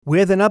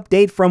With an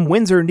update from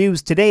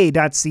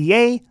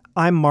WindsorNewsToday.ca,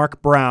 I'm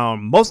Mark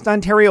Brown. Most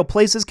Ontario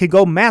places can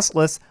go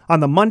maskless on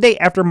the Monday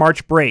after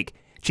March break.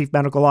 Chief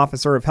Medical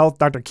Officer of Health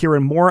Dr.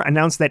 Kieran Moore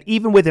announced that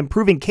even with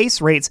improving case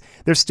rates,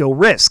 there's still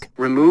risk.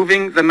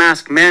 Removing the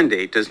mask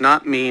mandate does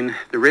not mean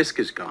the risk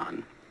is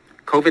gone.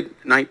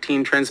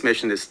 COVID-19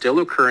 transmission is still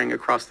occurring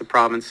across the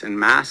province, and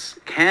masks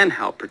can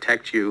help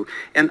protect you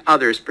and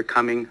others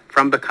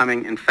from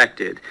becoming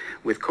infected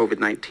with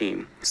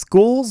COVID-19.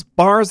 Schools,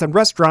 bars, and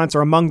restaurants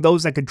are among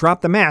those that could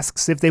drop the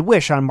masks if they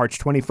wish on March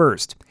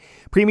 21st.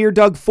 Premier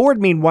Doug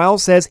Ford, meanwhile,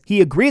 says he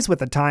agrees with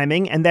the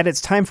timing and that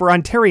it's time for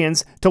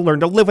Ontarians to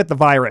learn to live with the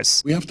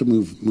virus. We have to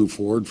move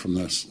forward from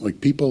this. Like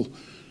people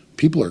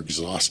are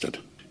exhausted,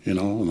 and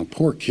the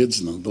poor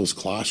kids in those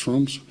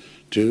classrooms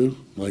too.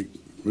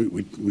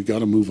 We got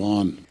to move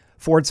on.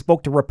 Ford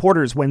spoke to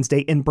reporters Wednesday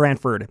in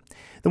Brantford.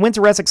 The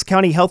Windsor-Essex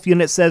County Health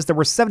Unit says there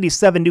were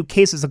 77 new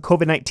cases of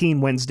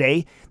COVID-19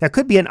 Wednesday. That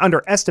could be an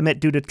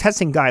underestimate due to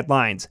testing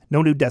guidelines.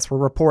 No new deaths were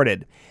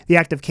reported. The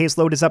active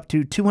caseload is up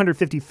to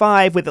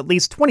 255, with at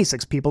least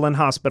 26 people in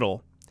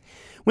hospital.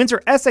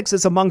 Windsor-Essex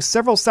is among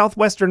several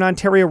southwestern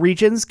Ontario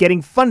regions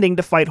getting funding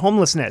to fight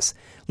homelessness.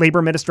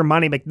 Labour Minister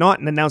Monty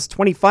McNaughton announced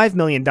 $25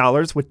 million,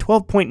 with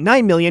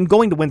 $12.9 million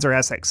going to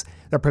Windsor-Essex.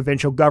 The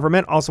provincial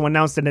government also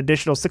announced an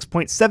additional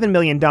 $6.7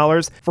 million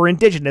for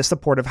Indigenous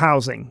supportive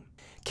housing.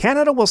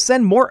 Canada will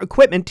send more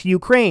equipment to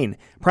Ukraine.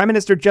 Prime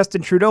Minister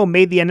Justin Trudeau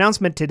made the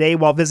announcement today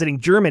while visiting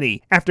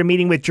Germany after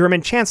meeting with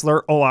German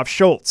Chancellor Olaf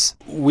Scholz.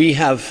 We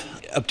have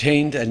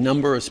obtained a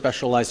number of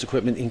specialized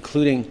equipment,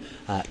 including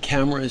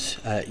cameras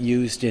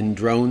used in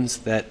drones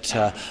that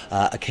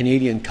a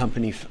Canadian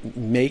company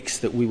makes,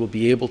 that we will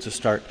be able to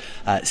start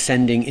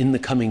sending in the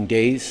coming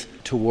days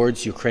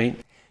towards Ukraine.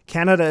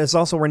 Canada is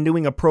also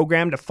renewing a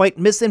program to fight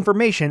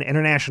misinformation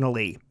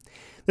internationally.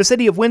 The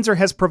City of Windsor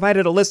has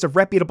provided a list of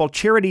reputable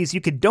charities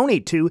you could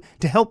donate to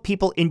help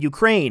people in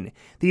Ukraine.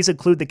 These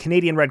include the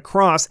Canadian Red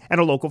Cross and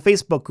a local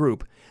Facebook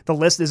group. The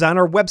list is on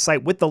our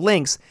website with the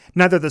links.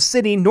 Neither the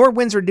city nor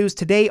Windsor News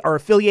Today are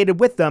affiliated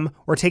with them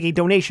or taking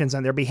donations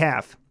on their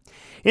behalf.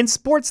 In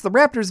sports, the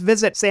Raptors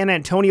visit San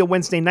Antonio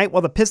Wednesday night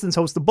while the Pistons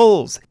host the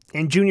Bulls.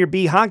 In Junior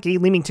B hockey,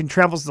 Leamington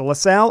travels to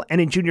LaSalle,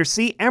 and in Junior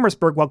C,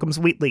 Amherstburg welcomes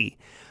Wheatley.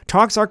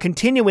 Talks are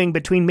continuing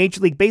between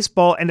Major League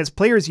Baseball and its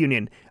players'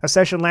 union. A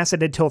session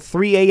lasted until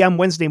 3 a.m.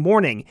 Wednesday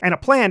morning, and a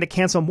plan to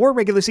cancel more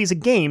regular season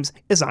games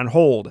is on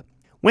hold.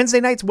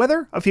 Wednesday night's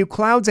weather, a few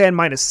clouds and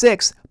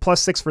 -6,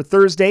 +6 for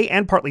Thursday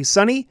and partly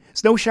sunny.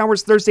 Snow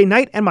showers Thursday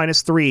night and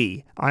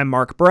 -3. I'm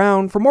Mark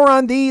Brown. For more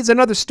on these and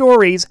other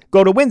stories,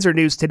 go to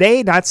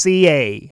WindsorNewsToday.ca.